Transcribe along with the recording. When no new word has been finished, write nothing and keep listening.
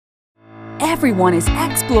Everyone is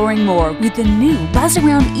exploring more with the new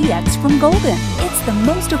BUZZAROUND EX from Golden. It's the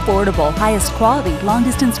most affordable, highest quality,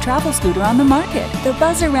 long-distance travel scooter on the market. The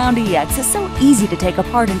BUZZAROUND EX is so easy to take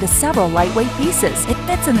apart into several lightweight pieces. It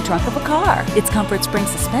fits in the trunk of a car. Its Comfort Spring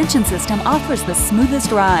suspension system offers the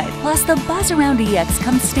smoothest ride. Plus, the BUZZAROUND EX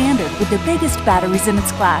comes standard with the biggest batteries in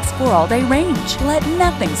its class for all-day range. Let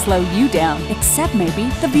nothing slow you down, except maybe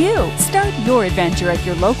the view. Start your adventure at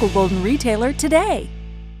your local Golden retailer today.